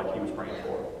threefold like he was praying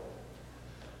for.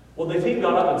 Well, the team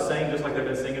got up and sang just like they've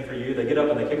been singing for you. They get up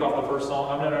and they kick off the first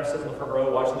song. I'm down there sitting in the front row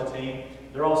watching the team.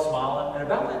 They're all smiling. And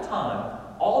about that time,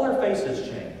 all their faces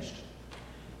changed.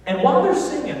 And while they're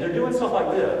singing, they're doing stuff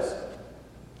like this.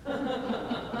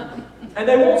 And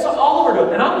they won't stop. All over doing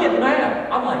it. And I'm getting mad.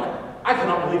 I'm like, I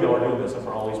cannot believe y'all are doing this in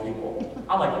front of all these people.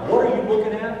 I'm like, what are you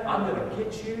looking at? I'm going to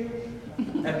get you.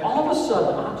 And all of a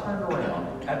sudden, I turned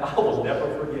around, and I will never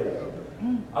forget it.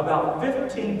 About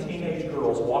 15 teenage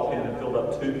girls walked in and filled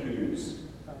up 2 pews.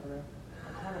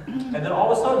 And then all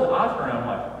of a sudden, I turned around, I'm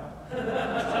like,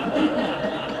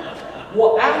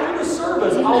 well, after the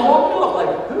service, I walked up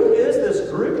like, who is this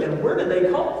group and where did they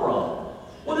come from?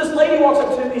 Well, this lady walks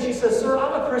up to me and she says, sir,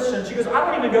 I'm a Christian. She goes, I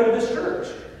don't even go to this church.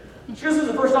 She goes, this is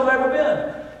the first time I've ever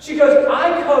been. She goes,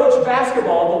 I coach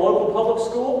basketball at the local public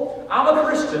school. I'm a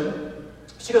Christian.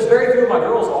 She goes, very few of my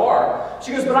girls are.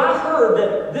 She goes, but I heard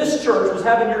that this church was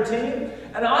having your team,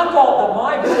 and I thought that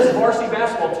my girls' varsity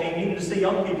basketball team needed to see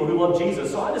young people who love Jesus,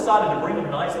 so I decided to bring them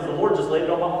tonight, and the Lord just laid it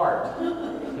on my heart.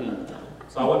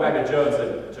 So I went back to Joe and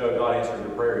said, Joe, God answered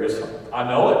your prayer. He goes, I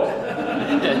know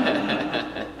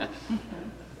it.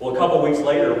 Well, a couple weeks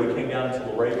later, we came down to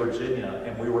Luray, Virginia,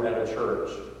 and we were at a church.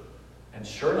 And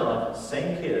sure enough,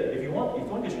 same kid. If you want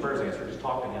to get your prayers answered, just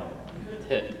talk to him.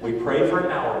 We prayed for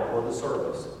an hour before the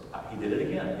service. He did it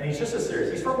again. And he's just as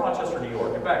serious. He's from Rochester, New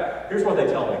York. In fact, here's what they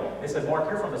tell me. They said, Mark,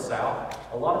 you're from the South.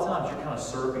 A lot of times you're kind of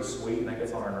syrupy sweet, and that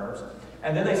gets on our nerves.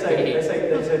 And then they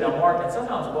say, now Mark, and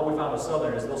sometimes what we find with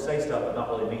Southerners, they'll say stuff but not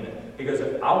really mean it. He goes,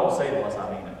 I won't say it unless I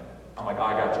mean it. I'm like,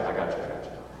 I got you.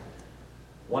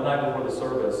 One night before the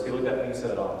service, he looked at me and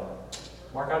said,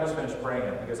 Mark, I just finished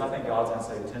praying. He goes, I think God's going to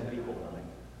save 10 people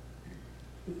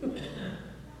tonight.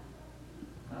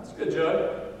 That's good,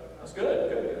 Joe. That's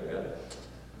good.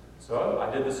 So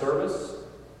I did the service,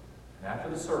 and after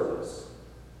the service,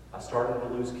 I started to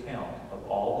lose count of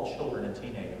all the children and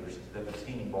teenagers that the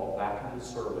team brought back into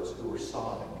the service who were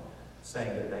sobbing,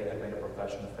 saying that they had made a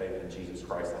profession of faith in Jesus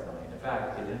Christ that night. In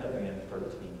fact, it ended up being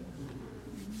 13.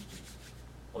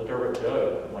 I looked over at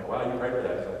Joe. I'm like, wow, you prayed for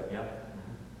that. He's like, yeah.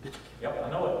 Yep, I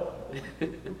know it.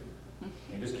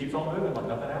 He just keeps on moving like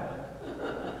nothing happened.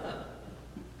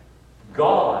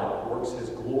 God works His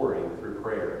glory through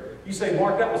prayer. You say,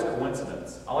 Mark, that was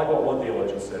coincidence. I like what one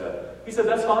theologian said. He said,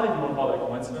 that's fine if you want to call that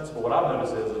coincidence, but what I've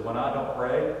noticed is when I don't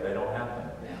pray, they don't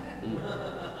happen.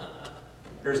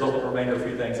 Here's the remainder of a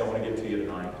few things I want to give to you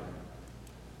tonight.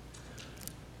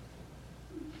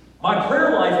 My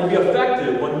prayer life will be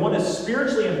effective when one is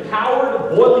spiritually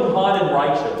empowered, boiling hot, and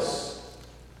righteous.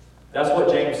 That's what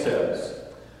James says.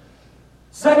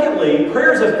 Secondly,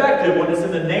 prayer is effective when it's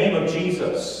in the name of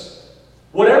Jesus.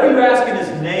 Whatever you ask in His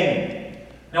name.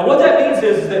 Now what that means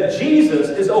is that Jesus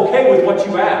is okay with what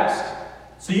you asked.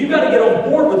 So you've got to get on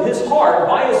board with His heart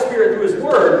by His Spirit through His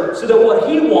Word so that what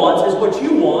He wants is what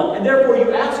you want, and therefore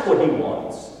you ask what He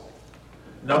wants.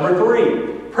 Number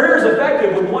 3, prayer is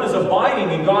effective when one is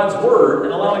abiding in God's Word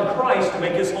and allowing Christ to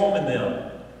make His home in them.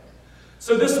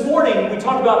 So this morning, we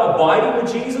talked about abiding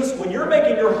with Jesus. When you're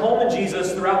making your home in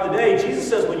Jesus throughout the day, Jesus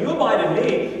says, when you abide in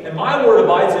me and my word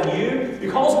abides in you,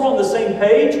 because we're on the same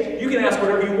page, you can ask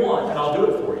whatever you want and I'll do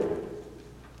it for you.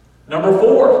 Number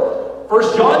 4,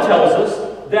 1 John tells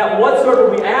us that whatsoever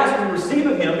we ask, we receive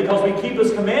of him because we keep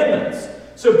his commandments.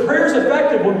 So prayer is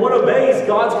effective when one obeys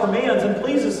God's commands and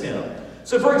pleases him.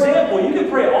 So for example, you can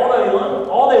pray all day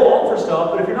long for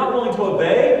stuff, but if you're not willing to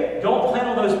obey, don't plan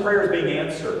on those prayers being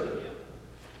answered.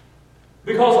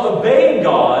 Because obeying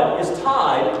God is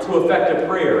tied to effective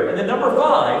prayer. And then number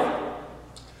 5,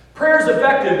 prayer is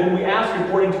effective when we ask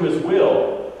according to his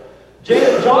will.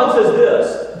 John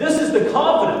says this is the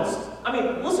confidence. I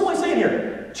mean, listen to what he's saying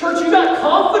here. Church, you got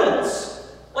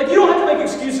confidence. Like, you don't have to make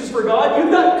excuses for God.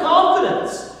 You've got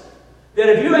confidence that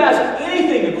if you ask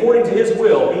anything according to his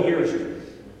will, he hears you.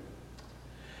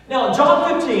 Now, in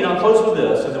John 15, I'll close with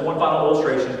this, and then one final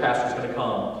illustration, the pastor's going to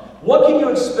come. What can you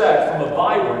expect from a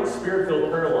vibrant,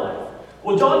 spirit-filled prayer life?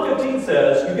 Well, John 15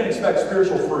 says you can expect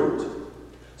spiritual fruit.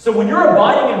 So when you're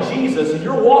abiding in Jesus and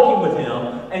you're walking with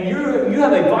him, and you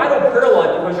have a vital prayer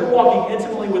life because you're walking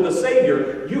intimately with the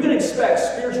Savior, you can expect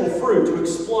spiritual fruit to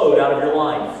explode out of your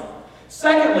life.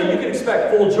 Secondly, you can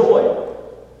expect full joy.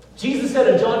 Jesus said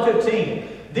in John 15,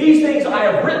 "These things I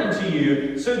have written to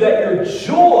you so that your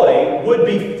joy would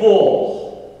be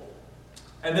full."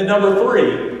 And then number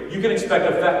 3, you can expect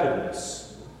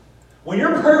effectiveness. When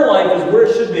your prayer life is where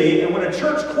it should be, and when a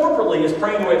church corporately is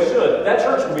praying the way it should, that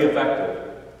church will be effective.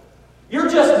 You're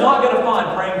just not going to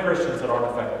find praying Christians that aren't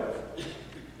effective.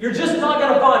 You're just not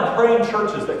going to find praying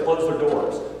churches that close their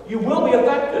doors. You will be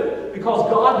effective because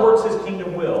God works his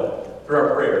kingdom will through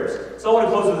our prayers. So I want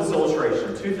to close with this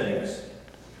illustration. 2 things.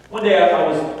 One day I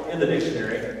was in the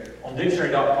dictionary, on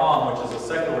dictionary.com, which is a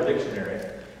secular dictionary.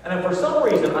 And then for some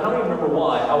reason, I don't even remember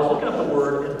why, I was looking up the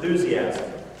word enthusiasm.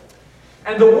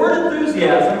 And the word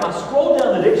enthusiasm, I scrolled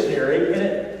down the dictionary and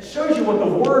it shows you what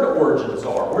the word origins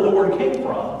are, where the word came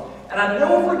from. And I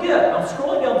never forget, I'm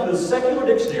scrolling down to the secular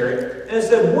dictionary, and it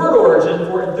said word origin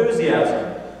for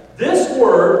enthusiasm. This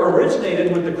word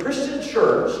originated with the Christian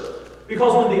church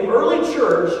because when the early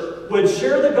church would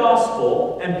share the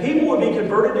gospel and people would be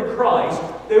converted to Christ,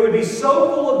 they would be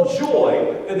so full of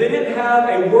joy that they didn't have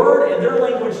a word in their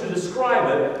language to describe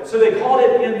it, so they called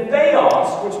it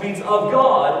entheos, which means of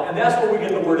God, and that's where we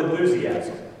get the word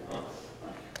enthusiasm.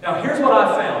 Now here's what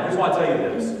I found. Here's why I tell you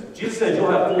this. Jesus said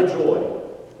you'll have full joy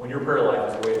when your prayer life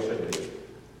is the way it should be.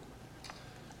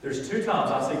 There's 2 times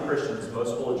I see Christians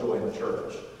most full of joy in the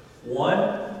church. One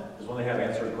is when they have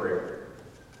answered prayer.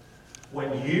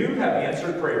 When you have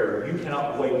answered prayer, you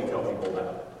cannot wait to tell people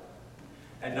about it.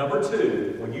 And number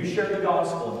 2, when you share the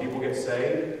gospel and people get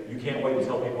saved, you can't wait to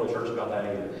tell people at church about that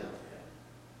either.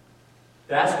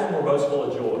 That's when we're most full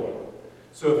of joy.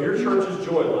 So if your church is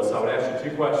joyless, I would ask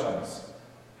you 2 questions.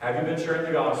 Have you been sharing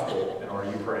the gospel, and are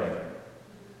you praying?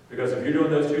 Because if you're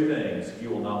doing those 2 things, you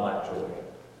will not lack joy.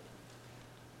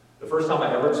 The first time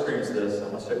I ever experienced this,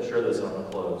 I'm going to share this and I'm going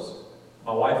to close.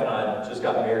 My wife and I just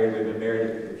got married. We've been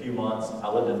married a few months. I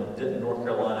lived in Denton, North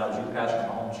Carolina. I was youth pastor in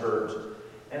my home church.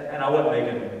 And I wasn't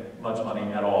making much money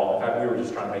at all. In fact, we were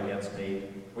just trying to make ends meet.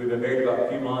 We've been married about a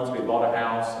few months. We bought a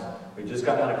house. And we just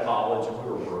got out of college and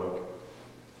we were broke.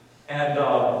 And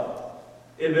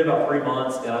it had been about 3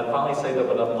 months. And I finally saved up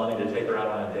enough money to take her out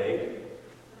on a date.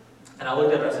 And I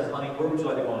looked at her and I said, "Honey, where would you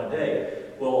like to go on a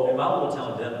date?" Well, in my little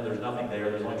town of Denton, there's nothing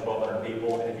there. There's only 1,200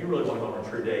 people. And if you really want to go on a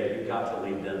true date, you've got to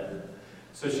leave Denton.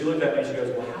 So she looked at me and she goes,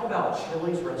 "Well, how about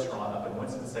Chili's restaurant up in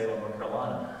Winston-Salem, North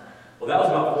Carolina?" Well, that was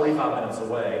about 45 minutes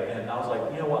away. And I was like,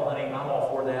 "You know what, honey, I'm all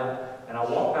for that." And I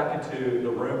walked back into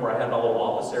the room where I had my little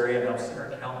office area, and I was sitting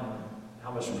there counting how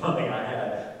much money I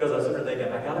had. Because I was sitting there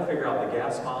thinking, I got to figure out the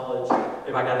gas mileage,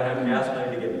 if I got to have gas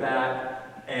money to get back,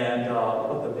 and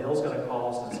what the meal's going to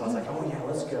cost. And so I was like, "Oh yeah,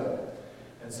 let's go."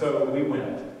 And so we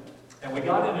went. And we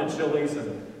got into Chili's,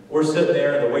 and we're sitting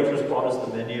there, and the waitress brought us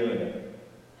the menu,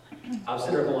 and I was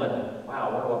sitting there going, "Wow,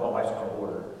 I wonder what my wife's going to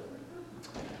order."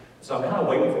 So I'm kind of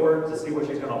waiting for her to see what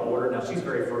she's going to order. Now, she's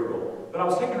very frugal. But I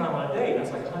was taking her out on a date, and I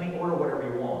was like, "Honey, order whatever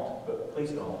you want. But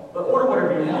please don't. But order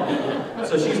whatever you want."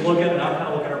 So she's looking, and I'm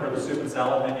kind of looking over the soup and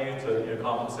salad menu to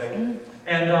compensate.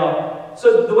 And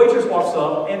so the waitress walks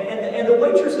up, and the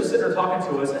waitress is sitting there talking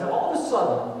to us, and all of a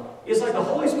sudden, it's like the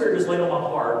Holy Spirit just laid on my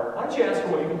heart. "Why don't you ask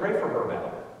her what you can pray for her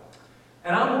about?"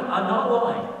 And I'm not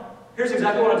lying. Here's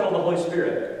exactly what I told the Holy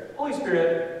Spirit. "Holy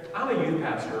Spirit, I'm a youth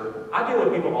pastor. I deal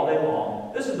with people all day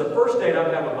long. This is the first date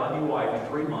I've had with my new wife in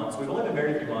 3 months. We've only been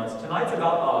married a few months. Tonight's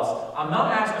about us. I'm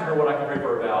not asking her what I can pray for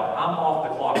her about. I'm off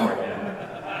the clock right now."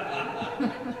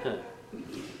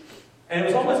 And it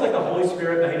was almost like the Holy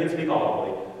Spirit, now he didn't speak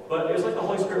audibly, but it was like the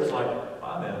Holy Spirit was like,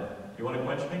 "Fine then. You want to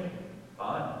quench me?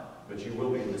 Fine. But you will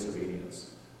be in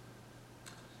disobedience."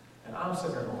 And I'm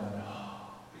sitting there going, "Oh."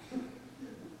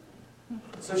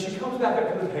 So she comes back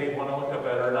up to the table, and I look up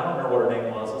at her, and I don't remember what her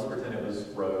name was. Let's pretend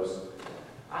Rose.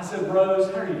 I said,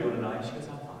 Rose, how are you doing tonight? She goes,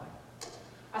 I'm fine.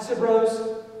 I said,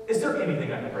 Rose, is there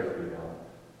anything I can pray for you about?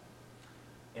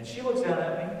 And she looks down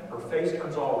at me. Her face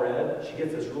turns all red. She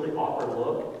gets this really awkward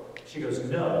look. She goes,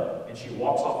 no. And she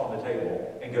walks off from the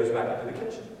table and goes back into the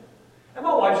kitchen. And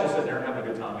my wife's just sitting there having a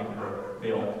good time eating her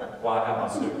meal while I have my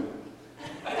soup.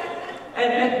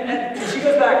 And she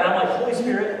goes back, and I'm like, Holy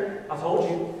Spirit, I told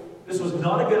you, this was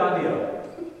not a good idea.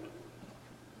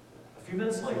 A few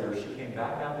minutes later, she came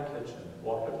back out of the kitchen,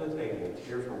 walked up to the table,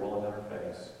 tears were rolling down her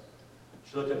face.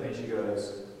 She looked at me and she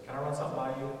goes, can I run something by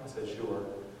you? I said, sure.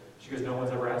 She goes, no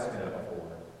one's ever asked me that before.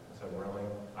 I said, really?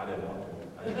 I didn't want to.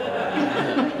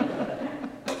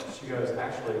 She goes,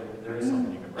 actually, there is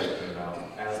something you can pray to me about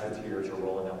as the tears are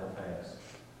rolling down her face.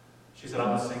 She said,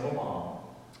 I'm a single mom.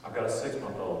 I've got a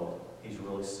 6-month-old. He's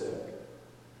really sick.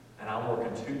 And I'm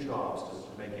working 2 jobs just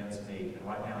to make ends meet. And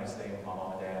right now he's staying with my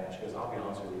mom and dad. And she goes, I'll be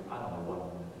honest with you, I don't know what I'm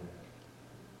going to do.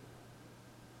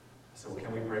 I said, well,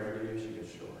 can we pray for you? She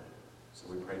goes, sure. So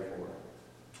we prayed for her.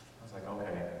 I was like,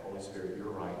 okay, Holy Spirit,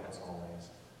 you're right, as always.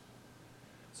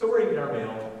 So we're eating our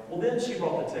meal. Well, then she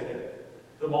brought the ticket,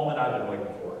 the moment I've been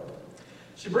waiting for.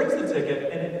 She brings the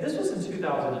ticket, and this was in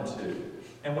 2002,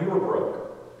 and we were broke.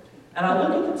 And I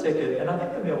look at the ticket, and I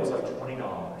think the meal was like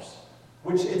 $20,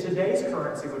 which in today's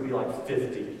currency would be like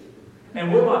 $50.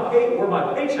 And where my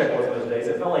paycheck was in those days,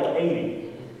 it felt like $80.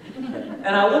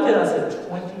 And I looked at it, I said,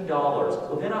 $20.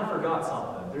 Well, then I forgot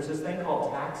something. There's this thing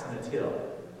called tax and a tip.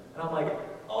 And I'm like,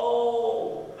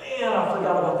 oh, man, I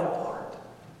forgot about that part.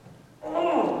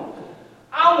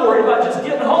 I'm worried about just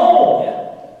getting home.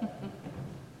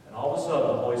 And all of a sudden,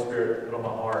 the Holy Spirit put on my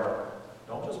heart,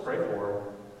 don't just pray for her.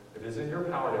 If it's in your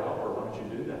power to help her, why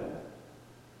don't you do that?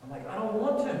 I'm like, I don't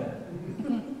want to.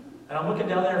 And I'm looking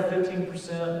down there, 15%,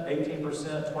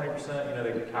 18%, 20%. You know,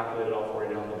 they calculate it all for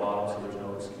you down at the bottom, so there's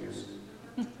no excuse.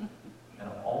 And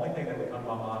the only thing that would come to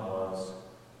my mind was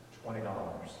 $20.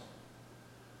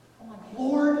 I'm like,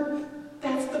 Lord,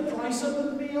 that's the price of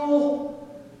the meal.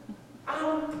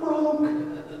 I'm broke.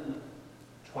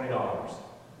 $20.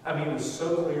 I mean, it was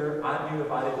so clear. I knew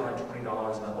if I didn't write $20 in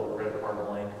that little credit card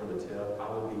blank for the tip, I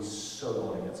would be so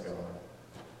going against God.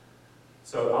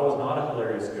 So I was not a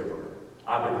hilarious giver.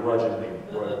 I begrudgingly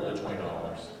wrote the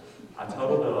 $20. I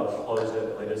totaled it up, closed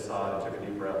it, laid it aside, and took a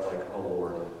deep breath like, oh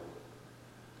Lord.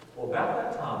 Well, about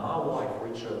that time, my wife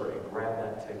reached over and grabbed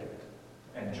that ticket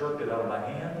and jerked it out of my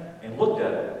hand and looked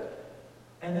at it.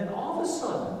 And then all of a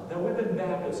sudden, though we've been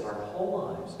Baptists our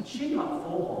whole lives, she got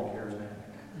full-blown charismatic.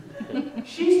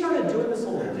 She started doing this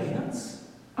little dance.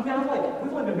 I mean, I'm like,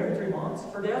 we've only been married 3 months.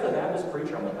 Her dad's a Baptist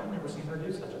preacher. I'm like, I've never seen her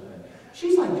do such a thing.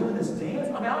 She's like doing this dance.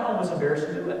 I mean, I'm almost embarrassed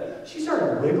to do it. She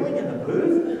started wiggling in the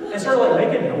booth and started like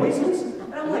making noises.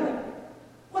 And I'm like,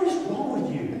 what is wrong with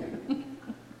you?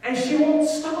 And she won't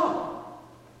stop.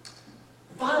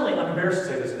 Finally, I'm embarrassed to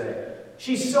say this today.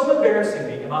 She's so embarrassing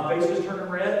me, and my face is turning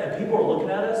red, and people are looking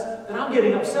at us, that I'm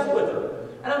getting upset with her.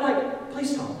 And I'm like,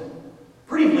 please stop it.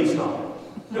 Pretty, please stop it.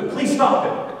 No, please stop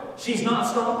it. She's not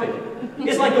stopping.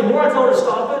 It's like the more I tell her to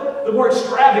stop it, the more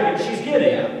extravagant she's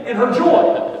getting in her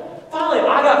joy. Finally,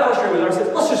 I got frustrated with her. I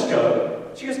said, let's just go.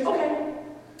 She goes, okay.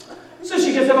 So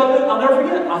she gets up, I'll never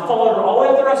forget. I followed her all the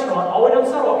way up the restaurant, all the way down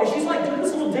the sidewalk, and she's like doing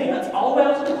this little dance all the way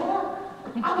out to the car.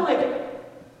 I'm like,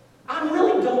 I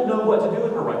really don't know what to do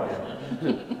with her right now.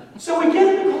 So we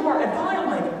get in the car, and finally I'm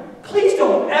like, please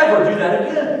don't ever do that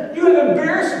again. You have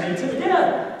embarrassed me to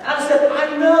death. And I said,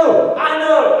 I know,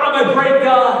 I'm a great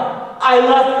God. I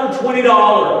left her $20.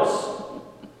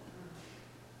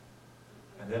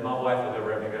 And then my wife looked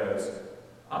over at me and goes,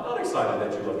 I'm not excited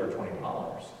that you left her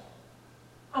 $20.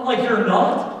 I'm like, you're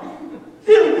not?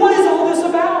 Then what is all this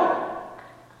about?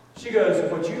 She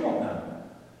goes, what you don't know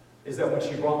is that when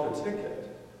she brought the ticket,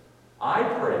 I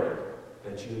prayed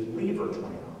that you would leave her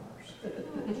 $20.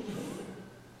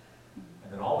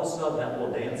 And then all of a sudden, that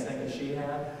little dancing that she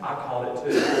had, I caught it too.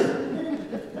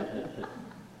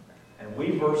 And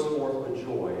we burst forth with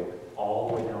joy all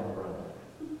the way down the road.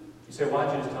 You say, why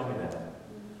did you just tell me that?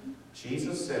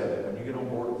 Jesus said that when you get on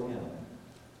board with Him,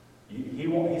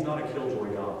 He's not a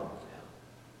killjoy God.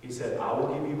 He said, I will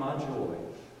give you my joy,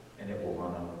 and it will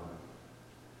run over.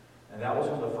 And that was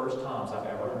one of the first times I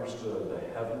ever understood the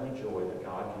heavenly joy that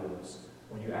God gives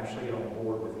when you actually get on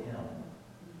board with Him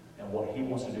and what He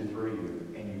wants to do through you,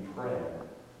 and you pray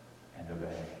and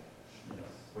obey.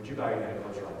 Would you bow your head and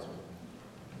close your eyes with me?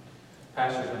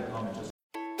 Pastor's going to come and just...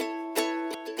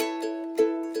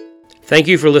 Thank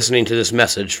you for listening to this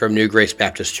message from New Grace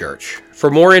Baptist Church.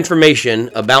 For more information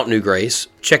about New Grace,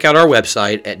 check out our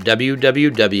website at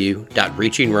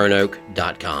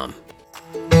www.reachingroanoke.com.